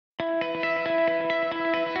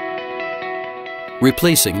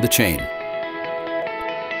Replacing the chain.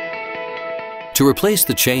 To replace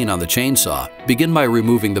the chain on the chainsaw, begin by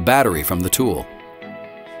removing the battery from the tool.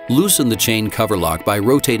 Loosen the chain cover lock by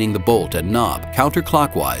rotating the bolt and knob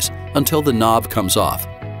counterclockwise until the knob comes off.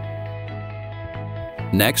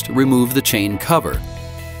 Next, remove the chain cover.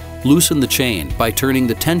 Loosen the chain by turning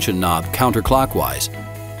the tension knob counterclockwise.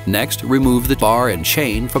 Next, remove the bar and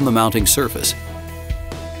chain from the mounting surface.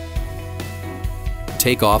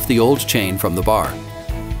 Take off the old chain from the bar.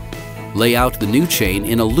 Lay out the new chain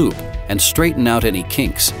in a loop and straighten out any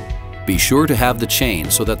kinks. Be sure to have the chain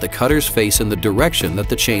so that the cutters face in the direction that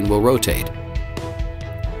the chain will rotate.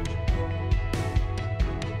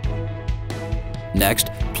 Next,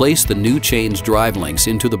 place the new chain's drive links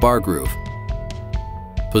into the bar groove.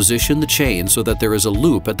 Position the chain so that there is a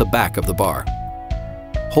loop at the back of the bar.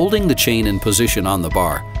 Holding the chain in position on the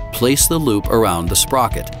bar, place the loop around the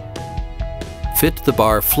sprocket. Fit the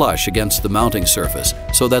bar flush against the mounting surface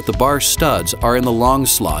so that the bar studs are in the long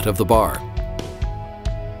slot of the bar.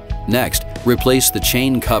 Next, replace the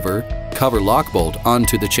chain cover lock bolt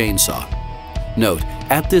onto the chainsaw. Note,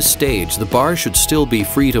 at this stage the bar should still be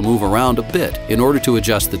free to move around a bit in order to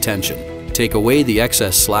adjust the tension. Take away the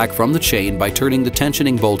excess slack from the chain by turning the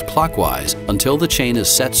tensioning bolt clockwise until the chain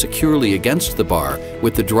is set securely against the bar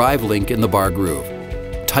with the drive link in the bar groove.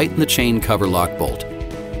 Tighten the chain cover lock bolt.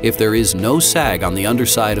 If there is no sag on the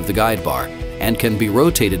underside of the guide bar and can be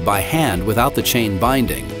rotated by hand without the chain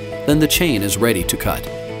binding, then the chain is ready to cut.